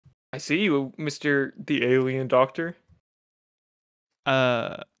I see you, Mr. the Alien Doctor.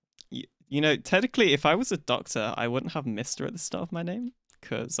 Uh, technically, if I was a doctor, I wouldn't have Mister at the start of my name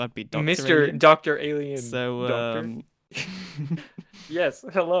because I'd be Doctor Mr. Alien. Dr. Alien So, Doctor. Yes,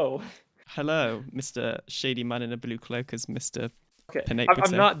 hello. hello, Mr. Shady Man in a blue cloak, as Mr. Okay, Penake would I'm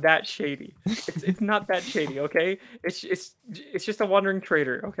say. not that shady. It's not that shady, okay? It's just a wandering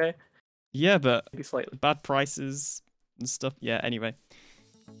trader, okay? Yeah, but Maybe slightly. bad prices and stuff. Yeah. Anyway,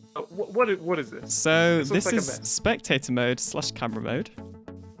 What is this? so This looks like a is mess. spectator mode / camera mode,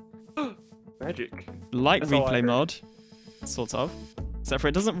 Magic. like That's all I replay heard. mod, sort of. Except for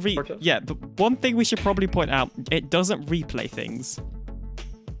it doesn't Sort of? Yeah, but one thing we should probably point out: it doesn't replay things.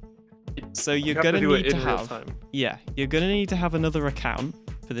 So you're have gonna to do it need to in real have, time. yeah, you're gonna need to have another account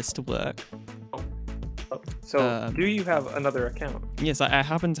for this to work. Oh, so, do you have another account? Yes, I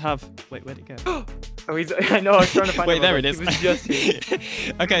happen to have. Wait, where'd it go? Oh, I know. I was trying to find. Wait, him. there Like, it is. He was just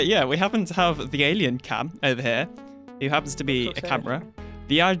here. Okay, yeah, we happen to have the alien cam over here, who happens to be That's so a sad. camera.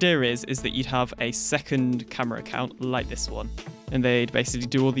 The idea is that you'd have a second camera account like this one, and they'd basically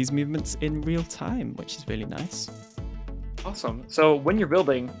do all these movements in real time, which is really nice. Awesome. So when you're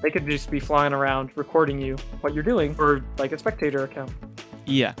building, they could just be flying around recording you what you're doing, or like a spectator account.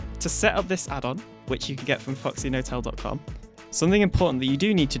 Yeah, to set up this add-on, which you can get from foxynotel.com, something important that you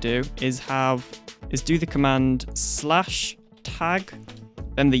do need to do is do the command /tag,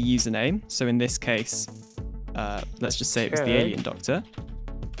 then the username. So in this case, let's just say it was the Okay. AlienDoctor.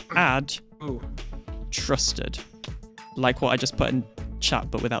 Add Ooh. trusted, like what I just put in chat,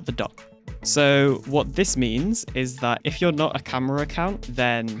 but without the dot. So what this means is that if you're not a camera account,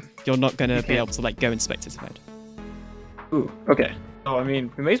 then you're not going to be able to like go in spectator mode. Ooh. Okay. Oh, I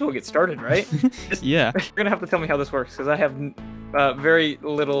mean, we may as well get started, right? Yeah. You're gonna have to tell me how this works because I have very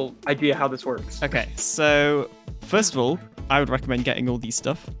little idea how this works. Okay. So first of all, I would recommend getting all these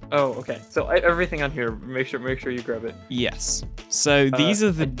stuff. Oh, okay. So everything on here, make sure you grab it. Yes. So these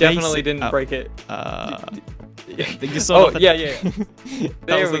are the I definitely basic- didn't break it. You saw Oh, nothing. yeah. That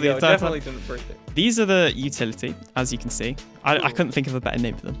There was we the go. entire Definitely time. didn't break it. These are the utility, as you can see. I couldn't think of a better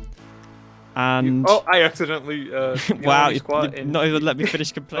name for them. And Oh, I accidentally. wow, squat you not even let me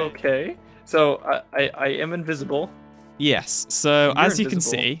finish complaining. Okay. So I am invisible. Yes. So You're as you can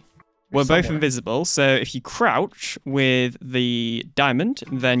invisible. see, we're both Somewhere. invisible. So if you crouch with the diamond,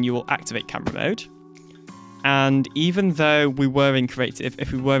 then you will activate camera mode. And even though we were in creative,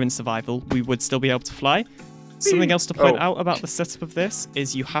 if we were in survival, we would still be able to fly. Something else to point out about the setup of this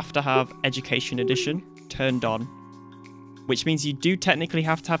is you have to have Education Edition turned on, which means you do technically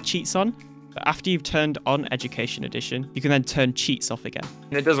have to have cheats on. But after you've turned on Education Edition, you can then turn cheats off again.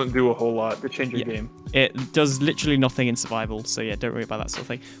 And it doesn't do a whole lot to change your game. It does literally nothing in survival, so yeah, don't worry about that sort of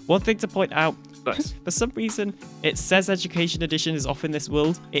thing. One thing to point out, Nice. for some reason, it says Education Edition is off in this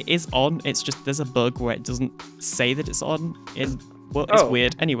world. It is on, it's just there's a bug where it doesn't say that it's on. Well, it's Oh.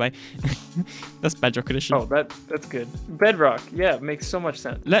 weird. Anyway, that's Bedrock Edition. Oh, that's good. Bedrock. Yeah, makes so much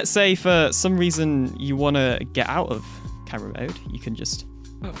sense. Let's say for some reason you want to get out of camera mode, you can just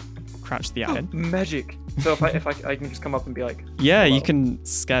crouch the iron. Magic. So if I can just come up and be like, Yeah, hello. you can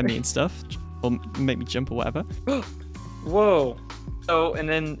scare me and stuff, or make me jump or whatever. Whoa. So and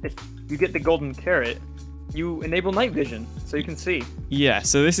then if you get the golden carrot, you enable night vision so you can see. Yeah,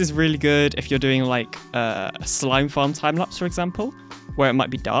 so this is really good if you're doing like a slime farm time lapse, for example, where it might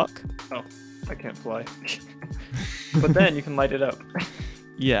be dark. Oh, I can't fly. But then you can light it up.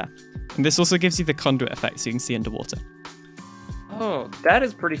 Yeah, and this also gives you the conduit effect, so you can see underwater. Oh, that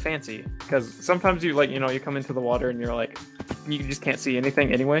is pretty fancy. Because sometimes you you come into the water and you're like, you just can't see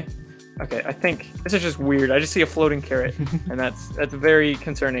anything anyway. Okay, I think this is just weird. I just see a floating carrot, and that's very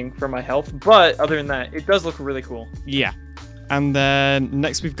concerning for my health. But other than that, it does look really cool. Yeah, and then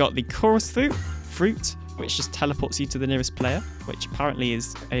next we've got the chorus fruit, which just teleports you to the nearest player, which apparently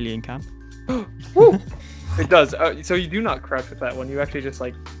is Alien Camp. Woo! It does. So you do not crouch with that one. You actually just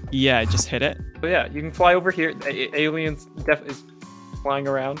like. Yeah, just hit it. So yeah, you can fly over here. Aliens is flying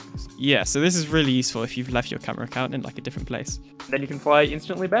around. Yeah, so this is really useful if you've left your camera account in like a different place. Then you can fly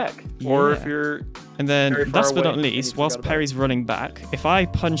instantly back. Or if Yeah. you're And then, very far last but not away and you least, forgot whilst about Perry's running back, if I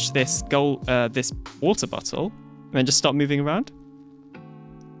punch this this water bottle and then just stop moving around,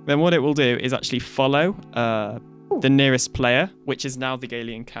 then what it will do is actually follow the nearest player, which is now the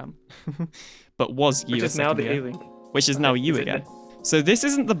alien cam, but was you which a is now second the ago, alien. which is now you Is it again. So this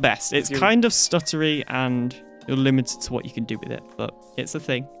isn't the best. It's you- kind of stuttery and you're limited to what you can do with it, but it's a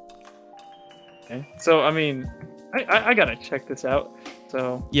thing. Okay. So I mean, I gotta check this out.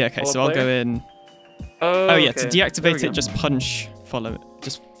 So Yeah, okay, follow so I'll go player? in. Oh Yeah, to okay. There we deactivate go. it, just punch follow it.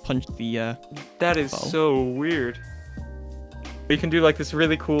 Just punch the That is bottle. so weird. You can do like this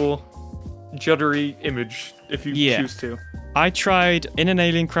really cool juddery image if you choose to. I tried in an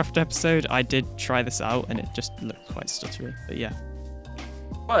AlienCraft episode. I did try this out, and it just looked quite stuttery. But yeah.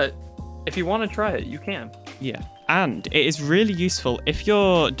 But if you want to try it, you can. Yeah, and it is really useful if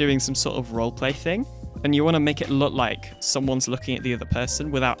you're doing some sort of roleplay thing, and you want to make it look like someone's looking at the other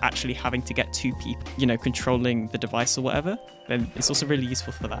person without actually having to get two people, controlling the device or whatever. Then it's also really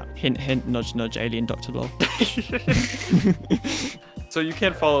useful for that. Hint, hint, nudge, nudge. AlienDoctor lol. So you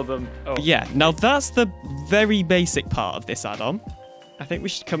can't follow them. Oh. Yeah, now that's the very basic part of this add-on. I think we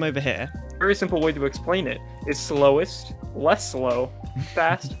should come over here. Very simple way to explain it is slowest, less slow,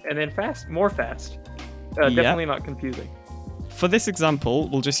 fast, and then fast, more fast. Definitely not confusing. For this example,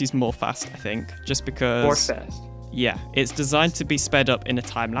 we'll just use more fast, I think, just because... More fast. Yeah, it's designed to be sped up in a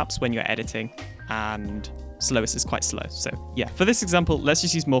time-lapse when you're editing, and slowest is quite slow. So yeah, for this example, let's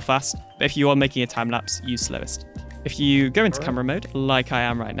just use more fast. But if you are making a time-lapse, use slowest. If you go into camera mode, like I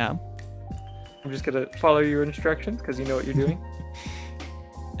am right now. I'm just going to follow your instructions because you know what you're doing.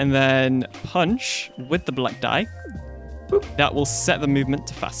 And then punch with the black die. Boop. That will set the movement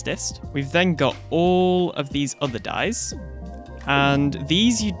to fastest. We've then got all of these other dies. And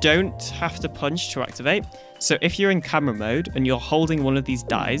these you don't have to punch to activate. So if you're in camera mode and you're holding one of these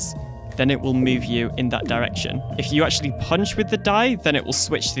dies, then it will move you in that direction. If you actually punch with the die, then it will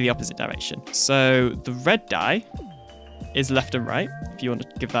switch to the opposite direction. So the red die is left and right, if you want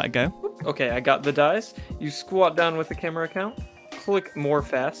to give that a go. Okay, I got the dies. You squat down with the camera account, click more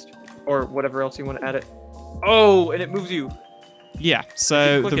fast, or whatever else you want to add it. Oh, and it moves you. Yeah,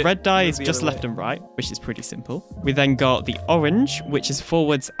 so the red die is just left and right, which is pretty simple. We then got the orange, which is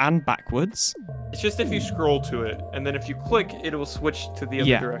forwards and backwards. It's just if you scroll to it, and then if you click, it will switch to the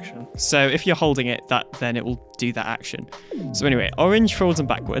other direction. So if you're holding it, then it will do that action. So anyway, orange, forwards and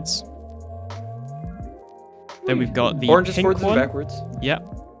backwards. Then we've got the orange is pink forwards one. and backwards. Yep.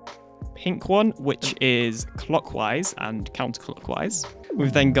 Pink one, which is clockwise and counterclockwise.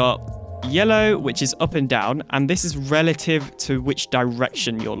 We've then got yellow, which is up and down, and this is relative to which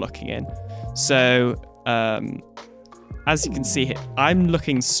direction you're looking in. So, as you can see here, I'm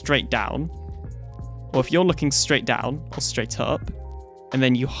looking straight down. Or if you're looking straight down or straight up, and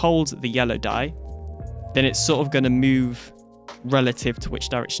then you hold the yellow die, then it's sort of going to move relative to which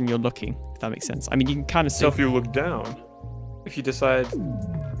direction you're looking, if that makes sense. I mean, you can kind of see... So if you look down, if you decide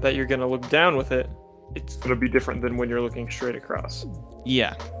that you're going to look down with it, it's going to be different than when you're looking straight across.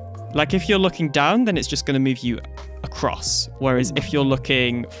 Yeah. Like if you're looking down, then it's just going to move you across. Whereas if you're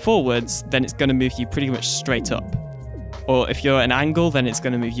looking forwards, then it's going to move you pretty much straight up. Or if you're at an angle, then it's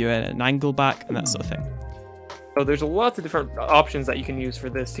going to move you at an angle back and that sort of thing. So there's lots of different options that you can use for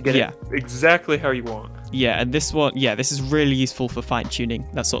this to get it exactly how you want. Yeah, and this one, this is really useful for fine tuning,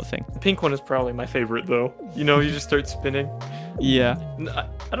 that sort of thing. The pink one is probably my favorite though. You know, you just start spinning. Yeah.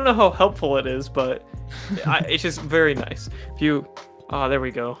 I don't know how helpful it is, but it's just very nice. If you, there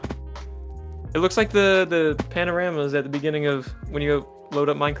we go. It looks like the panoramas at the beginning of when you load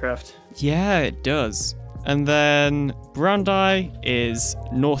up Minecraft. Yeah, it does. And then brown die is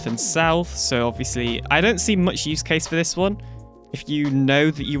north and south. So obviously, I don't see much use case for this one. If you know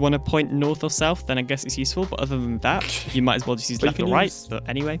that you want to point north or south, then I guess it's useful. But other than that, you might as well just use left or right. But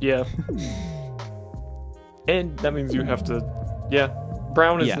anyway. Yeah. And that means you have to,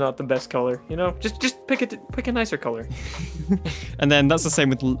 brown is not the best color. You know, just pick a nicer color. And then that's the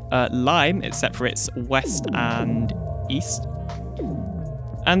same with lime, except for it's west and east.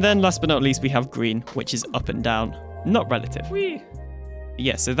 And then last but not least, we have green, which is up and down, not relative. Whee.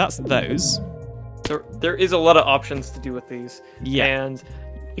 Yeah, so that's those. There is a lot of options to do with these. Yeah. And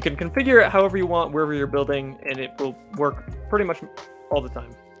you can configure it however you want, wherever you're building, and it will work pretty much all the time.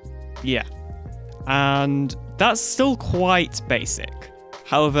 Yeah. And that's still quite basic.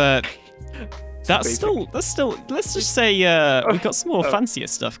 However, let's just say we've got some more fancier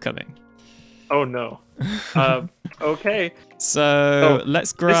stuff coming. Oh no. Okay. So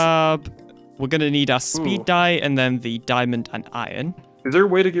let's grab... We're going to need our speed die and then the diamond and iron. Is there a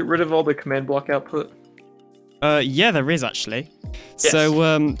way to get rid of all the command block output? Yeah, there is actually. Yes.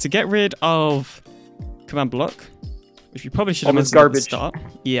 So to get rid of command block, which we probably should have mentioned at the start.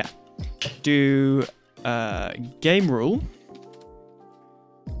 Yeah. Do game rule,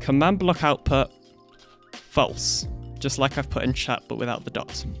 command block output, false. Just like I've put in chat, but without the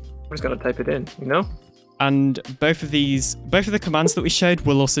dots. I'm just going to type it in, you know? And both of the commands that we showed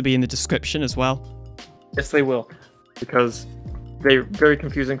will also be in the description as well. Yes, they will. Because they're very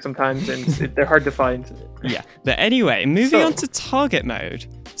confusing sometimes and they're hard to find. Yeah. But anyway, moving on to target mode.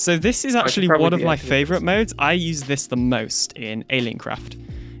 So this is actually one of my favorite modes. I use this the most in AlienCraft.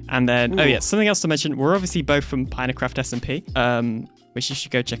 And then, Ooh. oh yeah, something else to mention. We're obviously both from Minecraft SMP, which you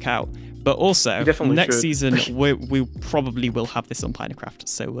should go check out. But also, next season, we probably will have this on Minecraft.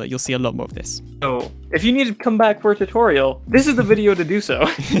 So you'll see a lot more of this. So if you need to come back for a tutorial, this is the video to do so.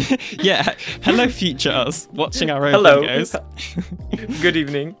 Yeah. Hello, future us, watching our own videos. Good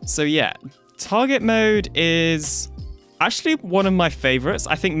evening. So yeah, target mode is actually one of my favorites.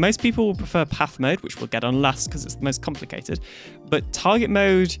 I think most people will prefer path mode, which we'll get on last because it's the most complicated. But target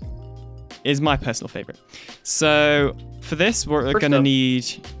mode is my personal favorite. So for this, we're going to need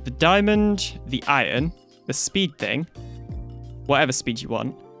the diamond, the iron, the speed thing, whatever speed you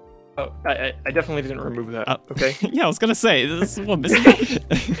want. Oh, I definitely didn't remove that. Okay. Yeah, I was going to say, this is one missing.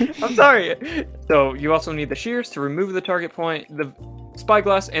 I'm sorry. So you also need the shears to remove the target point, the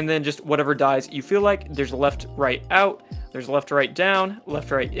spyglass, and then just whatever dies you feel like. There's left, right, out. There's left, right, down,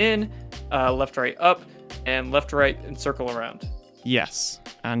 left, right, in, left, right, up, and left, right, and circle around. Yes.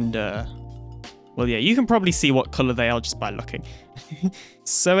 And, well, yeah, you can probably see what color they are just by looking.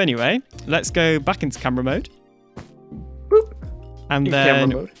 So anyway, let's go back into camera mode. Boop. And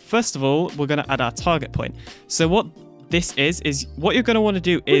then, first of all, we're going to add our target point. So what this is what you're going to want to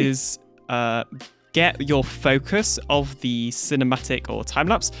do is get your focus of the cinematic or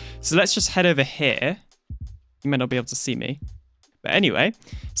time-lapse. So let's just head over here. You may not be able to see me. But anyway,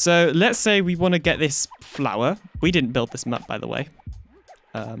 so let's say we want to get this flower. We didn't build this map, by the way.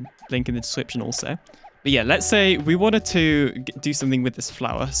 Link in the description also. But yeah, let's say we wanted to do something with this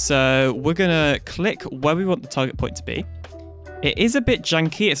flower. So we're going to click where we want the target point to be. It is a bit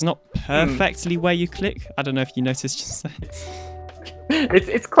janky. It's not perfectly where you click. I don't know if you noticed just then.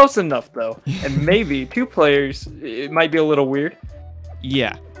 It's close enough, though. And maybe 2 players, it might be a little weird.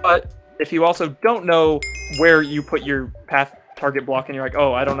 Yeah. But if you also don't know where you put your path target block and you're like,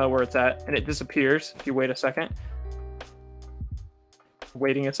 oh, I don't know where it's at, and it disappears if you wait a second.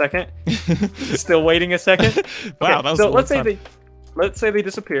 Waiting a second. Still waiting a second. Wow, okay, that was so a long time. let's say they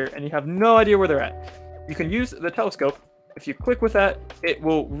disappear and you have no idea where they're at. You can use the telescope. If you click with that, it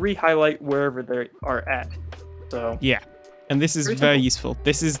will re-highlight wherever they are at. So yeah. And this is very useful.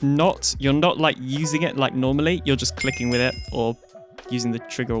 This is not, you're not like using it like normally. You're just clicking with it or using the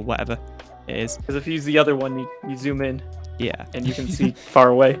trigger or whatever it is. Because if you use the other one, you zoom in. Yeah. And you can see far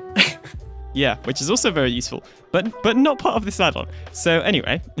away. Yeah, which is also very useful, but not part of this add-on. So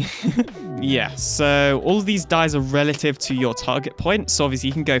anyway, yeah, so all of these dies are relative to your target point. So obviously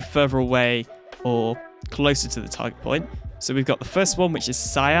you can go further away or closer to the target point. So we've got the first one, which is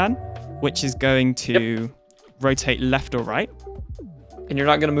cyan, which is going to rotate left or right. And you're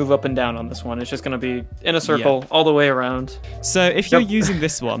not going to move up and down on this one. It's just going to be in a circle all the way around. So if you're using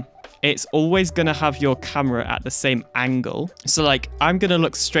this one, it's always going to have your camera at the same angle. So like I'm going to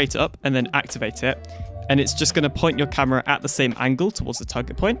look straight up and then activate it. And it's just going to point your camera at the same angle towards the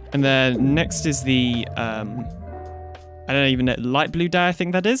target point. And then next is the, I don't even know, light blue dye, I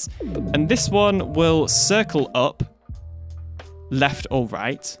think that is. And this one will circle up, left or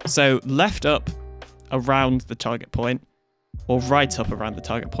right. So left up around the target point or right up around the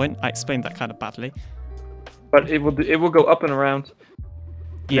target point. I explained that kind of badly. But it will go up and around.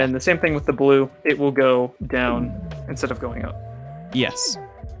 Yeah. And the same thing with the blue, it will go down instead of going up. Yes.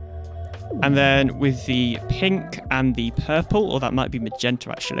 And then with the pink and the purple, or that might be magenta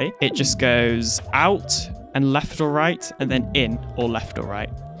actually, it just goes out and left or right, and then in or left or right.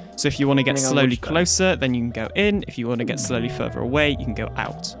 So if you want to get slowly closer, then you can go in. If you want to get slowly further away, you can go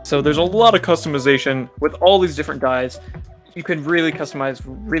out. So there's a lot of customization with all these different dyes. You can really customize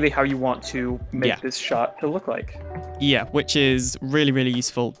really how you want to make this shot to look like. Yeah, which is really, really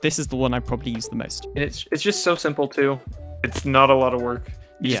useful. This is the one I probably use the most. And it's just so simple too. It's not a lot of work.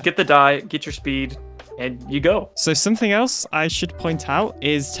 You just get the dye, get your speed, and you go. So something else I should point out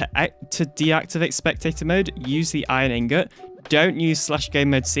is to deactivate spectator mode, use the iron ingot. Don't use /game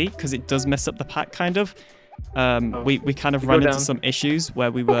mode C because it does mess up the pack kind of. We kind of run into some issues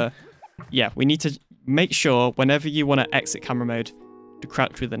where we were... Yeah, we need to make sure whenever you want to exit camera mode to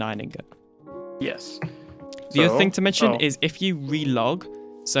crouch with an iron ingot. Yes. The other thing to mention is if you relog,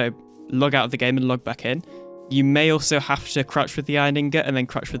 so log out of the game and log back in, you may also have to crouch with the iron ingot and then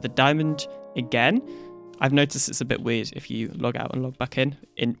crouch with the diamond again. I've noticed it's a bit weird if you log out and log back in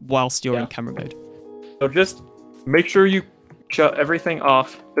whilst you're in camera mode. So just make sure you shut everything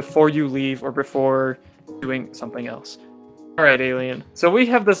off before you leave or before doing something else. All right, Alien. So we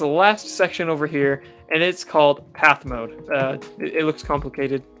have this last section over here, and it's called path mode. It looks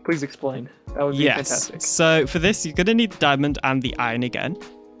complicated. Please explain. That would be fantastic. So for this, you're going to need the diamond and the iron again.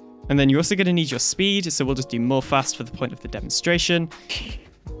 And then you're also going to need your speed, so we'll just do more fast for the point of the demonstration.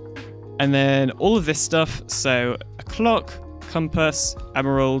 And then all of this stuff, so a clock, compass,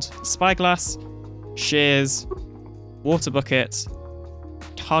 emerald, spyglass, shears, water bucket,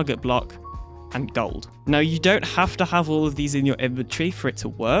 target block, and gold. Now, you don't have to have all of these in your inventory for it to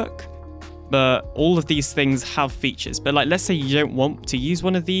work, but all of these things have features. But like, let's say you don't want to use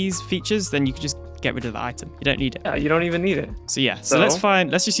one of these features, then you can just get rid of the item. You don't need it. Yeah, you don't even need it. So yeah, so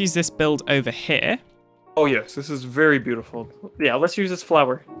let's just use this build over here. Oh yes, this is very beautiful. Yeah, let's use this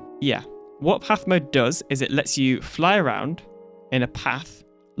flower. Yeah. What path mode does is it lets you fly around in a path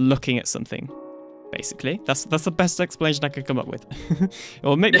looking at something. Basically, that's the best explanation I could come up with. It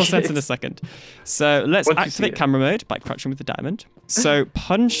will make more sense in a second. So let's activate camera mode by crouching with the diamond. So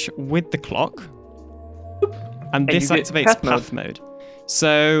punch with the clock, and this activates path mode.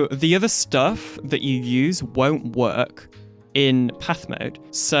 So the other stuff that you use won't work in path mode.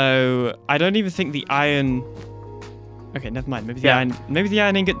 So I don't even think the iron. Okay, never mind. Maybe the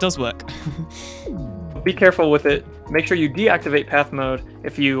iron ingot does work. Be careful with it. Make sure you deactivate path mode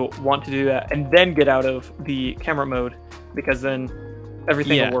if you want to do that, and then get out of the camera mode, because then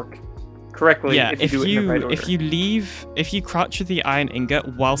everything will work correctly. Yeah, if you do it in the right order. If you crouch with the iron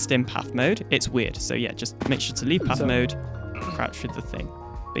ingot whilst in path mode, it's weird. So yeah, just make sure to leave path mode, crouch with the thing.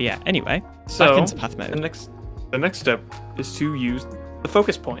 But yeah, anyway, back into path mode. The next step is to use the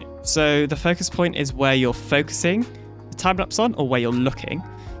focus point. So the focus point is where you're focusing the time lapse on, or where you're looking.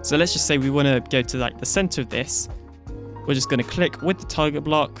 So let's just say we want to go to like the center of this. We're just going to click with the target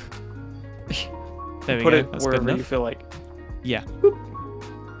block. There we go. Put it wherever you feel like. Yeah.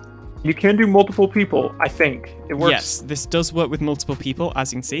 You can do multiple people, I think. It works. Yes, this does work with multiple people,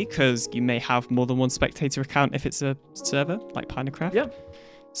 as you can see, because you may have more than one spectator account if it's a server, like Minecraft. Yeah.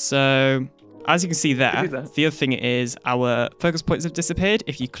 So, as you can see there, the other thing is our focus points have disappeared.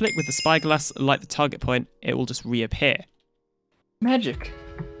 If you click with the spyglass, like the target point, it will just reappear. Magic.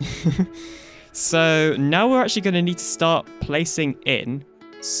 So now we're actually going to need to start placing in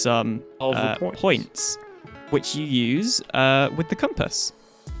some points, which you use with the compass.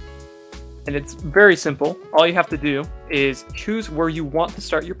 And it's very simple. All you have to do is choose where you want to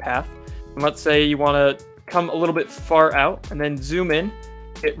start your path. And let's say you want to come a little bit far out, and then zoom in,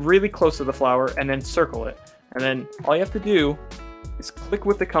 get really close to the flower, and then circle it. And then all you have to do is click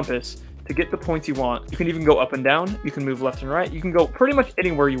with the compass to get the points you want. You can even go up and down. You can move left and right. You can go pretty much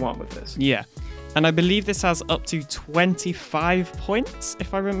anywhere you want with this. Yeah. And I believe this has up to 25 points,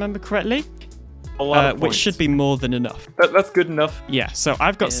 if I remember correctly. A lot of points. Which should be more than enough. That's good enough. Yeah, so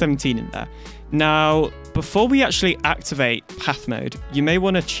I've got 17 in there. Now, before we actually activate path mode, you may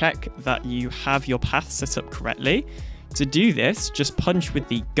want to check that you have your path set up correctly. To do this, just punch with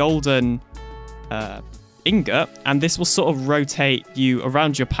the golden ingot, and this will sort of rotate you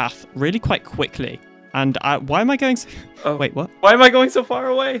around your path really quite quickly. And why am I going so... Oh, wait, what? Why am I going so far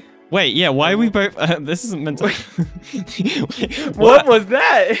away? Wait, yeah, why are we both... this isn't meant to... What was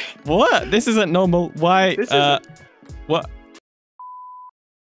that? What? This isn't normal. Why? What?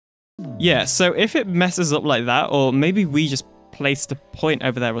 Yeah, so if it messes up like that, or maybe we just placed a point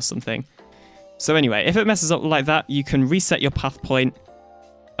over there or something. So anyway, if it messes up like that, you can reset your path point,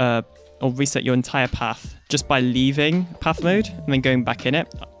 or reset your entire path just by leaving path mode and then going back in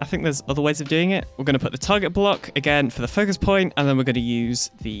it. I think there's other ways of doing it. We're going to put the target block again for the focus point, and then we're going to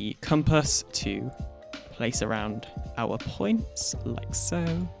use the compass to place around our points like so.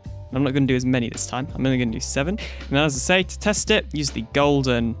 I'm not going to do as many this time. I'm only going to do 7. And as I say, to test it, use the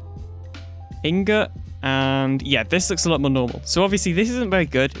golden ingot. And yeah, this looks a lot more normal. So obviously this isn't very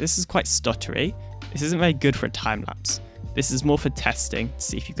good. This is quite stuttery. This isn't very good for a time lapse. This is more for testing to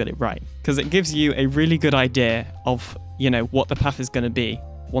see if you got it right, because it gives you a really good idea of, you know, what the path is going to be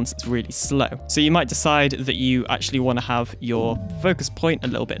once it's really slow. So you might decide that you actually want to have your focus point a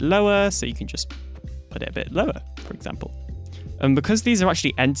little bit lower, so you can just put it a bit lower, for example. And because these are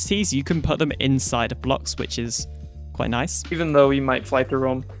actually entities, you can put them inside of blocks, which is quite nice. Even though you might fly through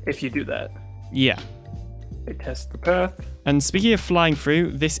them if you do that. Yeah. They test the path. And speaking of flying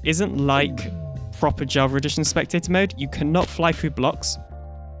through, this isn't like proper Java Edition spectator mode. You cannot fly through blocks.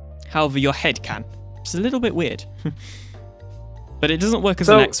 However, your head can. It's a little bit weird. But it doesn't work as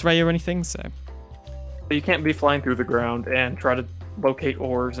an X-ray or anything, so... You can't be flying through the ground and try to locate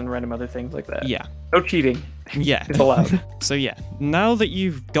ores and random other things like that. Yeah. No cheating. Yeah. It's allowed. So yeah, now that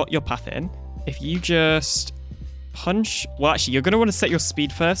you've got your path in, if you just punch... Well, actually, you're going to want to set your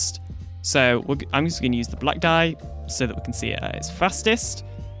speed first. So I'm just going to use the black die so that we can see it at its fastest.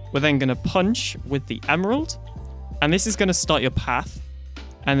 We're then going to punch with the emerald, and this is going to start your path.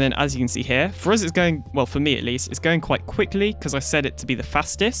 And then as you can see here, for us it's going, well, for me at least, it's going quite quickly because I set it to be the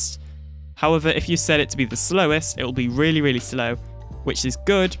fastest. However, if you set it to be the slowest, it will be really, really slow, which is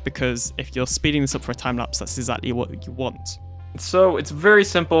good because if you're speeding this up for a time lapse, that's exactly what you want. So it's very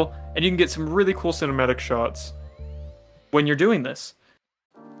simple, and you can get some really cool cinematic shots when you're doing this.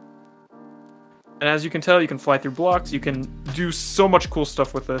 And as you can tell, you can fly through blocks. You can do so much cool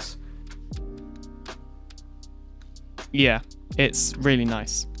stuff with this. Yeah, it's really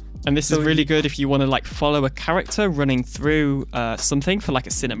nice. And this is really good if you want to like follow a character running through something for like a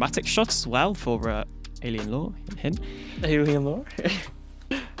cinematic shot as well for alien lore. Hint. Alien lore.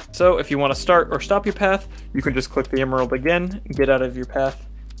 So if you want to start or stop your path, you can just click the emerald again, get out of your path.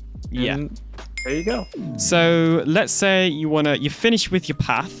 Yeah. There you go. So let's say you finish with your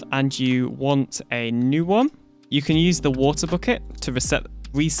path and you want a new one. You can use the water bucket to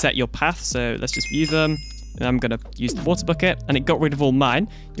reset your path. So let's just view them. And I'm going to use the water bucket, and it got rid of all mine.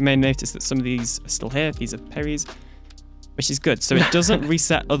 You may notice that some of these are still here. These are Perry's, which is good. So it doesn't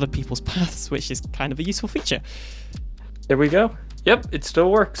reset other people's paths, which is kind of a useful feature. There we go. Yep, it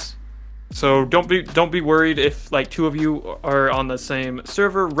still works. So don't be worried if like two of you are on the same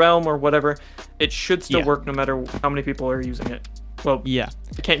server, realm, or whatever. It should still work no matter how many people are using it. Well, yeah,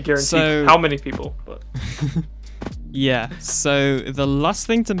 I can't guarantee how many people, but yeah. So the last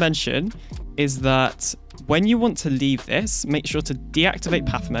thing to mention is that when you want to leave this, make sure to deactivate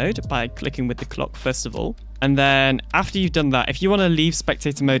path mode by clicking with the clock first of all. And then after you've done that, if you want to leave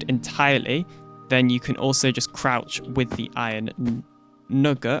spectator mode entirely, then you can also just crouch with the iron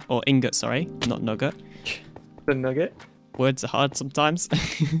nugget, or ingot, sorry, not nugget. The nugget? Words are hard sometimes.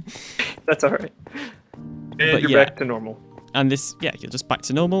 That's alright. And you're back to normal. And this, yeah, you're just back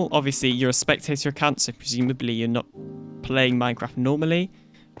to normal. Obviously, you're a spectator account, so presumably you're not playing Minecraft normally.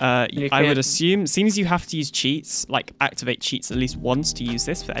 I would assume, seeing as you have to use cheats, like activate cheats at least once to use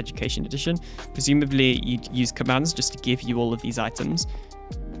this for Education Edition, presumably you'd use commands just to give you all of these items.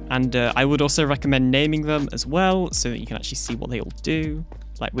 And I would also recommend naming them as well, so that you can actually see what they all do,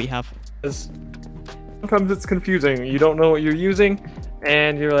 like we have. Sometimes it's confusing. You don't know what you're using,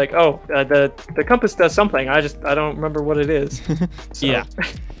 and you're like, oh, the compass does something. I don't remember what it is. So, yeah.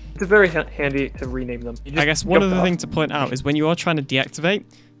 It's very handy to rename them. I guess one other thing to point out is when you are trying to deactivate,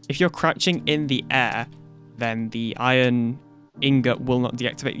 if you're crouching in the air, then the iron ingot will not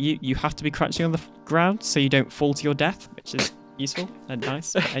deactivate you. You have to be crouching on the ground so you don't fall to your death, which is useful and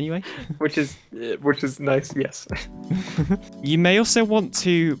nice. But anyway, which is nice. Yes. You may also want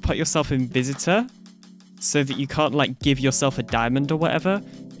to put yourself in visitor so that you can't like give yourself a diamond or whatever.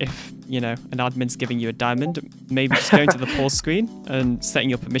 If an admin's giving you a diamond, maybe just going to the pause screen and setting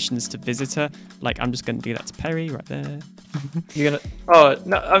your permissions to visitor. Like I'm just going to do that to Perry right there. You're gonna. Oh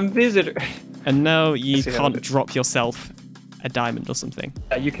no, I'm visitor. And now you can't drop yourself a diamond or something.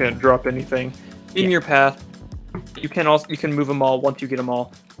 Yeah, you can't drop anything in your path. You can move them all once you get them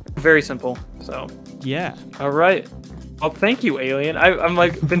all. Very simple. So yeah. All right. Well, thank you, Alien. I'm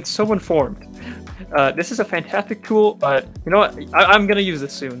like been so informed. This is a fantastic tool, but you know what? I'm gonna use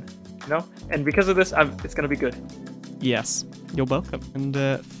this soon. And because of this, it's gonna be good. Yes, you're welcome. And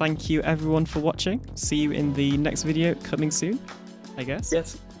thank you everyone for watching. See you in the next video coming soon, I guess.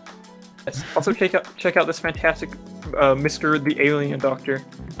 Yes. Also check out this fantastic Mr. TheAlienDoctor.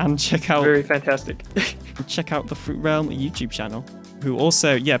 And check out very fantastic. Check out the Fruit Realm YouTube channel. Who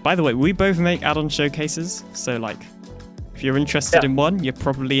also, yeah, by the way, we both make add-on showcases. So like, if you're interested in one, you're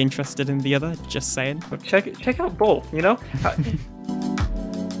probably interested in the other. Just saying. Check out both.